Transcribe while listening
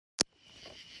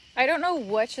I don't know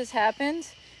what just happened.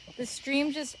 The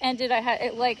stream just ended. I had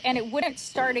it like, and it wouldn't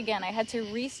start again. I had to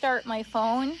restart my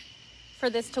phone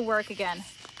for this to work again.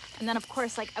 And then of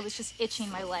course, like I was just itching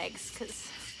my legs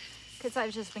because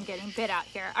I've just been getting bit out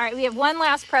here. All right, we have one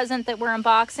last present that we're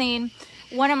unboxing.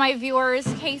 One of my viewers,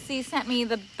 Casey, sent me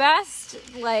the best,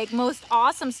 like most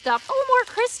awesome stuff. Oh, more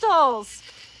crystals.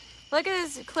 Look at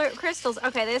this crystals.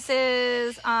 Okay, this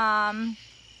is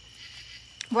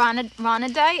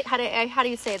ronadite. How do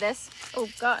you say this? Oh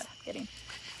God, kidding.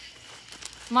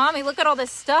 Mommy, look at all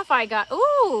this stuff I got.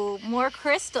 Ooh, more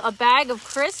crystal, a bag of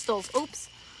crystals. Oops.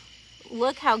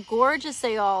 Look how gorgeous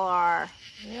they all are.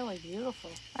 Really beautiful.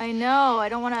 I know. I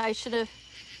don't want to, I should have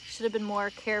been more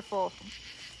careful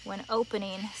when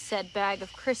opening said bag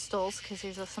of crystals because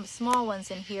there's some small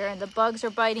ones in here and the bugs are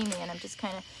biting me and I'm just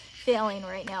kind of failing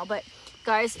right now. But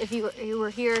guys, if you were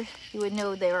here, you would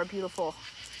know they are beautiful.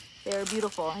 They are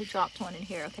beautiful. I dropped one in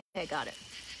here. Okay, I got it.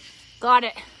 Got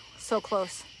it. So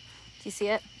close. Do you see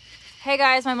it? Hey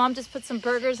guys, my mom just put some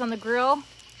burgers on the grill.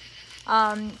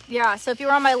 Yeah, so if you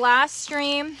were on my last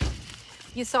stream,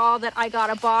 you saw that I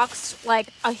got a box, like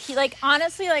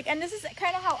honestly, like, and this is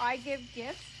kind of how I give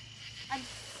gifts. I'm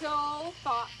so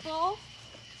thoughtful.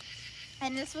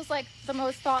 And this was like the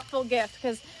most thoughtful gift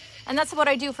and that's what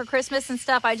I do for Christmas and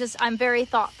stuff. I'm very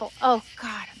thoughtful. Oh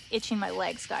God, I'm itching my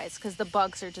legs, guys, because the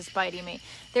bugs are just biting me.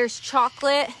 There's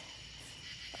chocolate.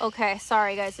 Okay,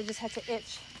 sorry guys, I just had to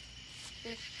itch.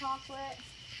 There's chocolate.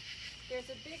 There's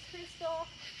a big crystal.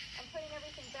 I'm putting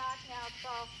everything back now, so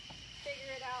I'll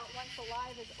figure it out once the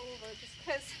live is over, just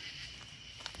because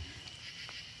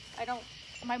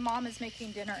my mom is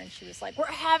making dinner and she was like, we're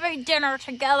having dinner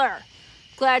together.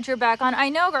 Glad you're back on. I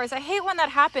know, guys, I hate when that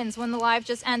happens, when the live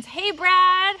just ends. Hey,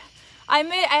 Brad, I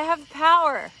have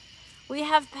power. We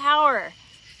have power.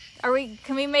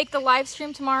 Can we make the live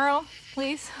stream tomorrow,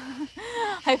 please?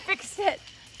 I fixed it.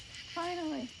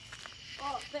 Finally.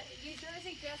 Well, the New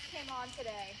Jersey just came on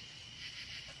today,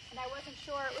 and I wasn't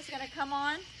sure it was going to come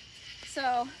on.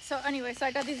 So anyway, so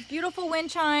I got these beautiful wind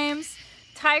chimes,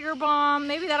 Tiger Balm.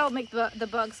 Maybe that'll make the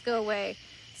bugs go away.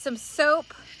 Some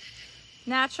soap,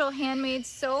 natural handmade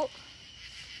soap.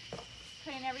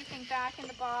 Putting everything back in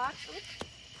the box. Oops.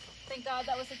 Thank God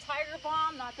that was a Tiger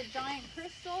Balm, not the giant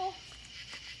crystal.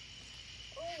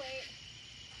 Oh, wait.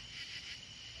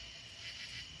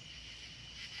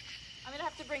 I'm gonna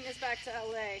have to bring this back to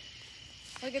LA.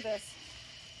 Look at this.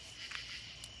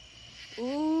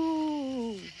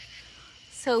 Ooh,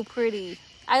 so pretty.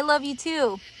 I love you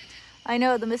too. I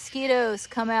know the mosquitoes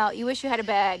come out. You wish you had a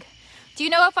bag. Do you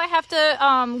know if I have to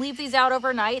leave these out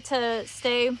overnight to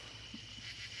stay,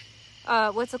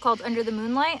 what's it called, under the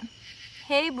moonlight?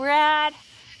 Hey, Brad.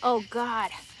 Oh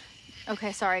God.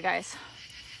 Okay, sorry guys.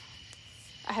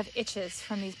 I have itches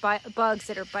from these bugs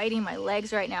that are biting my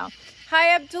legs right now.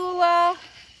 Hi, Abdullah.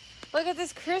 Look at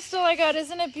this crystal I got.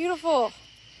 Isn't it beautiful?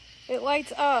 It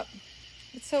lights up.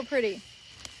 It's so pretty.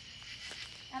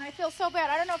 And I feel so bad.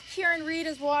 I don't know if Kieran Reed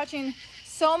is watching.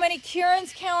 So many.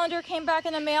 Kieran's calendar came back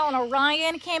in the mail and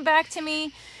Orion came back to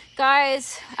me.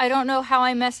 Guys, I don't know how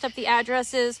I messed up the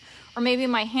addresses or maybe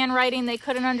my handwriting they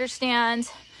couldn't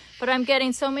understand. But I'm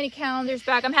getting so many calendars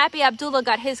back. I'm happy Abdullah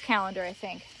got his calendar, I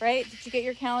think. Right? Did you get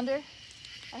your calendar?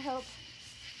 I hope.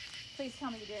 Please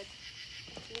tell me you did.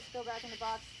 Did it go back in the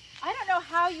box? I don't know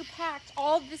how you packed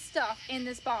all this stuff in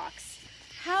this box.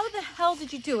 How the hell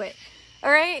did you do it?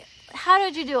 All right? How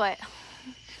did you do it?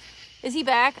 Is he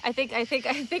back? I think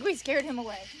we scared him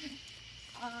away.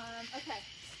 Okay.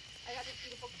 I got this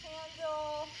beautiful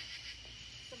candle,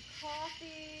 some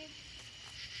coffee.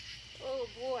 Oh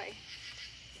boy.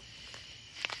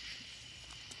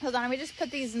 Hold on, let me just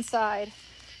put these inside.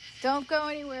 Don't go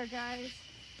anywhere, guys.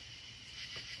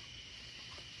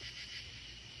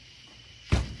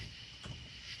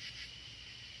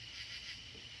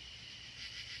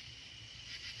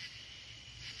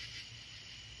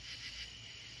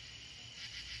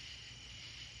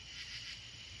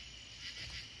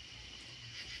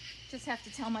 Just have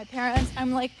to tell my parents,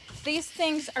 I'm like, these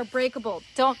things are breakable.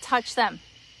 Don't touch them.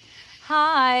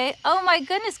 Hi. Oh my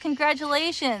goodness,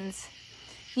 congratulations.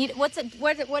 What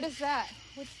is that?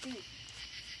 What's deep?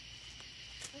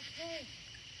 Okay.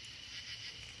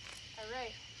 All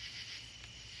right.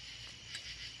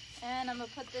 And I'm gonna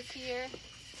put this here.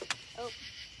 Oh,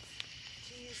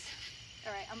 jeez.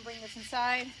 All right, I'm gonna bring this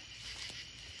inside.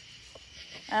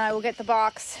 And I will get the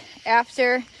box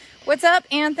after. What's up,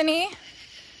 Anthony?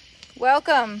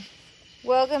 Welcome.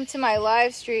 Welcome to my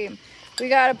live stream. We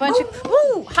got a bunch of...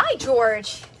 Ooh, hi,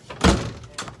 George.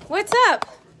 What's up?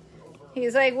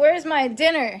 He's like, where's my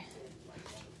dinner?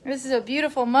 This is a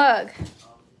beautiful mug.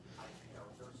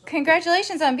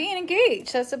 congratulations on being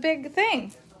engaged. That's a big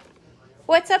thing.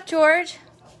 What's up, George?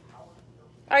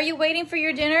 Are you waiting for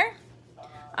your dinner?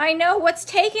 I know. What's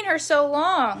taking her so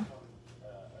long?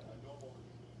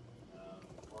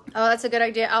 Oh, that's a good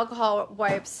idea. Alcohol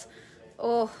wipes.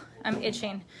 Oh, I'm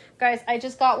itching. Guys, I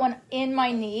just got one in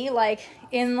my knee, like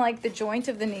in like the joint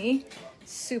of the knee.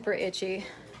 Super itchy.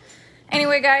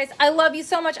 Anyway, guys, I love you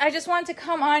so much. I just wanted to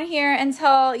come on here and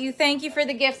tell you thank you for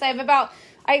the gifts. I have about,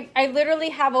 I literally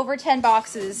have over 10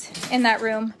 boxes in that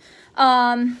room.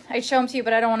 I'd show them to you,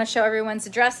 but I don't want to show everyone's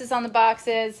addresses on the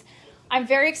boxes. I'm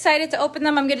very excited to open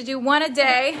them. I'm going to do one a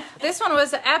day. This one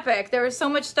was epic. There was so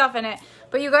much stuff in it,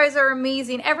 but you guys are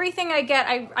amazing. Everything I get,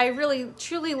 I really,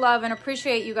 truly love and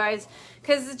appreciate you guys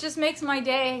because it just makes my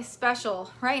day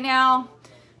special. Right now,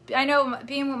 I know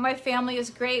being with my family is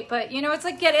great, but you know, it's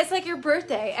like your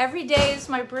birthday. Every day is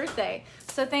my birthday.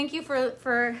 So thank you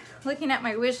for looking at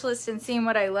my wish list and seeing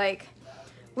what I like.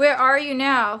 Where are you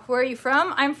now? Where are you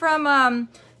from? I'm from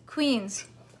Queens.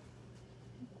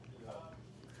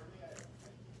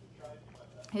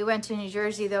 We went to New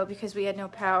Jersey though because we had no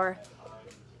power.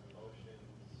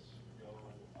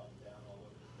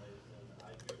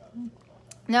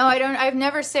 No, I don't. I've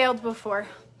never sailed before.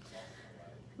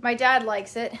 My dad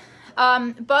likes it.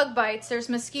 Bug bites. There's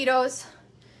mosquitoes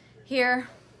here.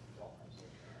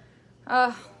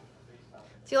 Do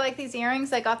you like these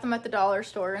earrings? I got them at the dollar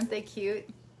store. Aren't they cute?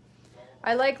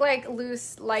 I like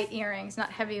loose, light earrings,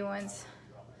 not heavy ones.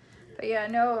 But yeah,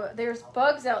 no, there's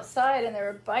bugs outside and they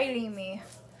were biting me.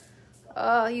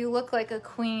 Oh, you look like a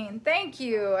queen. Thank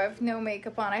you. I have no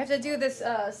makeup on. I have to do this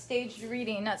staged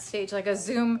reading, not staged, like a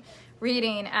Zoom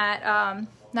reading at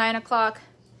 9 o'clock.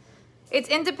 It's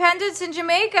Independence in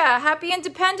Jamaica. Happy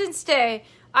Independence Day.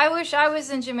 I wish I was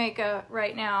in Jamaica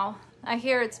right now. I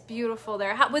hear it's beautiful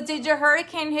there. Did your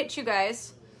hurricane hit you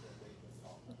guys?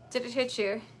 Did it hit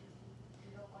you?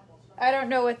 I don't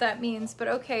know what that means, but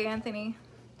okay, Anthony.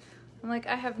 I'm like,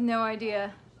 I have no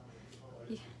idea.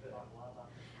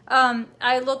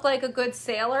 I look like a good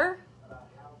sailor.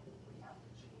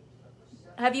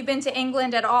 Have you been to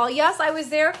England at all? Yes, I was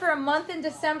there for a month in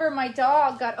December. My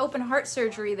dog got open heart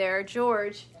surgery there,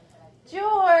 George.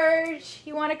 George,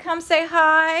 you want to come say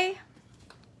hi?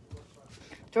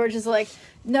 George is like,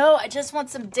 no, I just want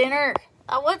some dinner.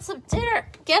 I want some dinner.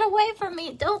 Get away from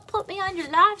me. Don't put me on your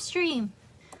live stream.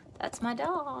 That's my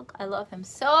dog. I love him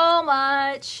so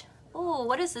much. Oh,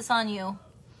 what is this on you?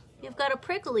 You've got a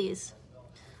pricklies.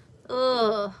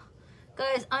 Ugh.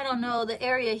 Guys, I don't know. The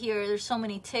area here, there's so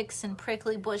many ticks and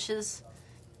prickly bushes.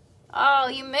 Oh,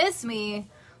 you miss me.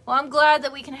 Well, I'm glad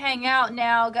that we can hang out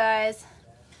now, guys.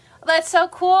 That's so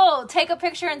cool. Take a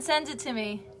picture and send it to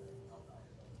me.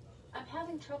 I'm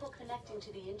having trouble connecting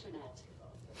to the internet.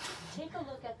 Take a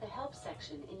look at the help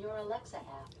section in your Alexa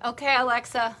app. Okay,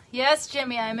 Alexa. Yes,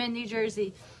 Jimmy, I'm in New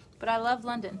Jersey, but I love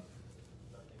London.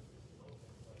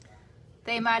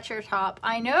 They match your top.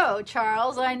 I know,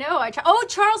 Charles. I know. Oh,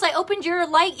 Charles, I opened your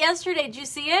light yesterday. Did you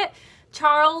see it?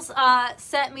 Charles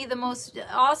sent me the most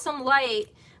awesome light.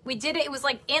 We did it. It was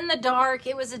like in the dark.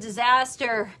 It was a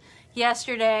disaster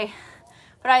yesterday.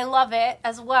 But I love it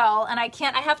as well. And I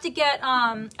have to get,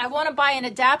 I want to buy an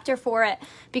adapter for it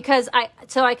because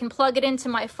so I can plug it into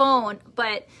my phone.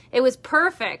 But it was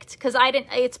perfect because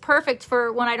it's perfect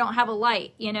for when I don't have a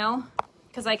light, you know,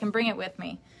 because I can bring it with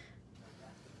me.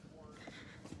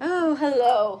 Oh,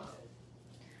 hello.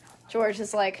 George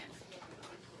is like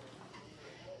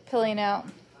pilling out.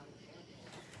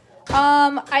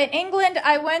 In England,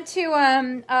 I went to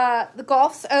the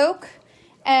Gulf's Oak,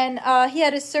 and he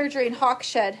had his surgery in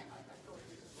Hawkshead.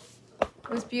 It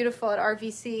was beautiful at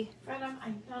RVC. Fred, I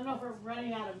don't know if we're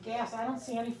running out of gas. I don't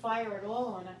see any fire at all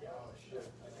on it.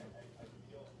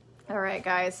 All right,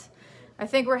 guys. I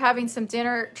think we're having some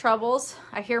dinner troubles.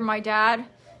 I hear my dad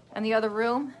in the other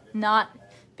room not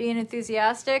being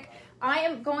enthusiastic. I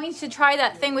am going to try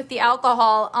that thing with the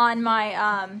alcohol on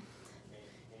my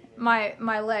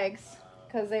my legs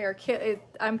because they are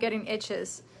I'm getting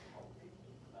itches.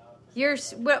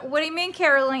 What do you mean,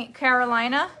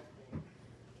 Carolina?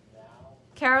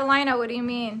 Carolina, what do you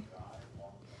mean?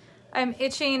 I'm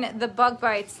itching the bug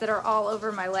bites that are all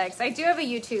over my legs. I do have a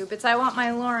YouTube. It's I Want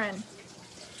My Lauren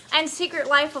and Secret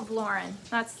Life of Lauren.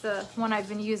 That's the one I've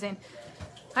been using.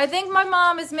 I think my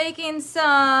mom is making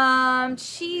some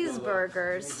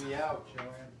cheeseburgers.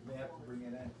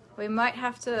 We might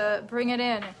have to bring it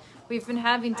in. We've been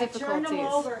having difficulties. I turned them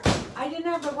over. I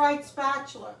didn't have the right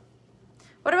spatula.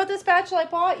 What about the spatula I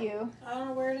bought you? I don't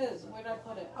know where it is. Where did I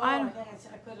put it? Oh, I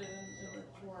put it in the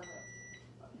drawer.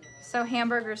 So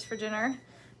hamburgers for dinner.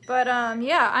 But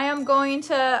yeah, I am going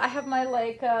to, I have my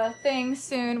like thing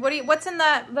soon. What's in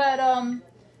that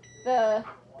the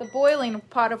boiling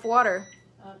pot of water?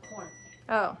 Corn.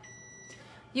 Oh.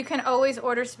 You can always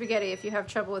order spaghetti if you have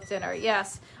trouble with dinner.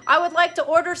 Yes. I would like to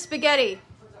order spaghetti.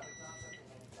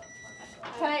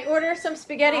 Can I order some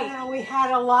spaghetti? I don't know, we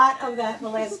had a lot of that in the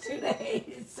last 2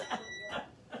 days.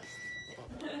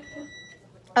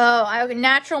 Oh,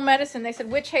 natural medicine. They said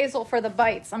witch hazel for the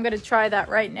bites. I'm going to try that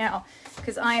right now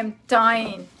because I am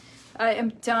dying. I am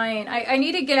dying. I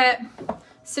need to get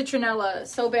citronella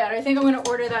so bad. I think I'm going to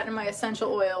order that in my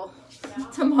essential oil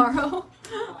tomorrow.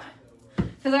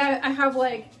 Because I have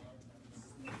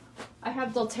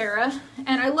doTERRA,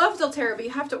 and I love doTERRA, but you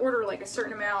have to order like a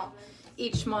certain amount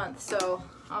each month, so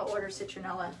I'll order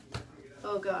citronella.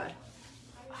 Oh God.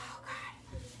 Oh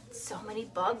God. So many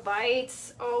bug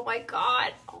bites. Oh my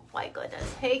God. Oh my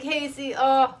goodness. Hey Casey.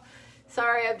 Oh,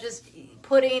 sorry, I'm just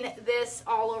putting this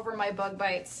all over my bug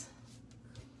bites.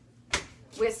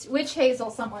 Witch hazel,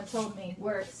 someone told me,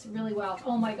 works really well.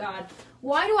 Oh my God.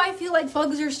 Why do I feel like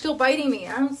bugs are still biting me?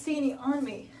 I don't see any on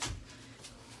me.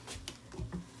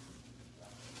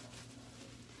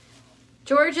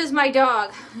 George is my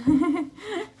dog.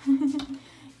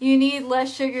 You need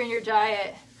less sugar in your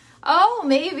diet. Oh,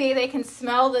 maybe they can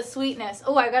smell the sweetness.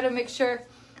 Oh, I gotta make sure.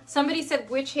 Somebody said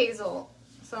witch hazel,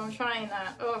 so I'm trying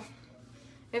that. Oh,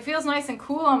 it feels nice and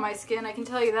cool on my skin, I can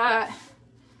tell you that.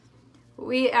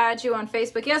 We add you on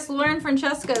Facebook. Yes, Lauren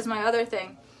Francesca is my other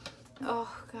thing.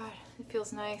 Oh, God, it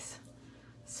feels nice.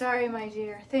 Sorry, my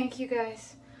dear. Thank you,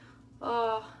 guys.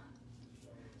 Oh.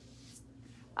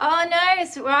 Oh,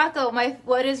 nice. Rocco,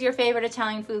 what is your favorite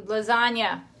Italian food?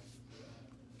 Lasagna.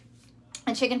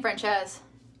 And chicken franchise.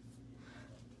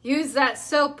 Use that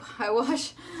soap I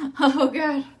wash. Oh,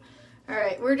 God. All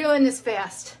right, we're doing this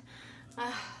fast.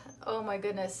 Oh, my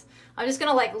goodness. I'm just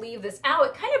gonna like leave this. Ow,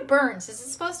 it kind of burns. Is it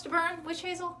supposed to burn, witch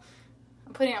hazel?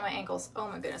 I'm putting it on my ankles. Oh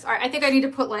my goodness. All right, I think I need to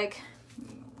put like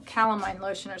calamine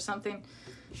lotion or something.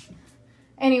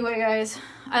 Anyway, guys,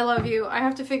 I love you. I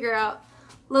have to figure out.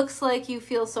 Looks like you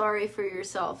feel sorry for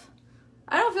yourself.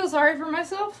 I don't feel sorry for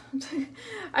myself.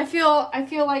 I feel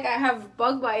like I have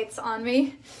bug bites on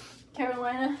me,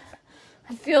 Carolina.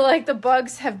 I feel like the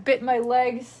bugs have bit my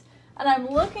legs, and I'm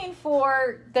looking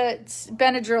for the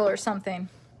Benadryl or something.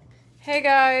 Hey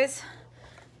guys.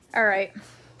 All right.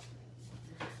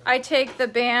 I take the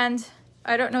band.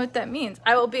 I don't know what that means.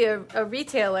 I will be a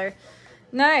retailer.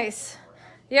 Nice.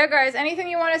 Yeah, guys, anything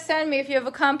you want to send me if you have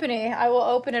a company, I will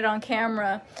open it on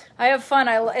camera. I have fun.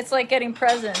 It's like getting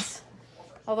presents.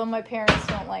 Although my parents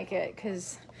don't like it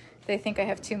because they think I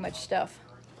have too much stuff.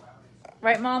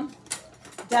 Right, Mom?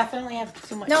 Definitely have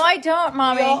too much. No, I don't,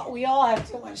 Mommy. We all have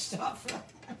too much stuff.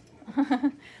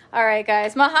 All right,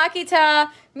 guys. Mahakita.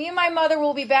 Me and my mother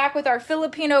will be back with our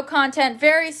Filipino content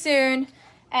very soon.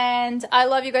 And I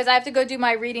love you guys. I have to go do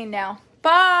my reading now.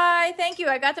 Bye. Thank you.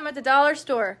 I got them at the dollar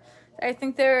store. I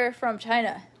think they're from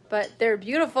China, but they're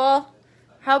beautiful.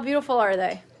 How beautiful are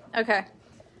they? Okay.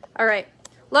 All right.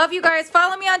 Love you guys.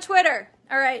 Follow me on Twitter.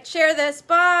 All right. Share this.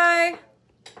 Bye.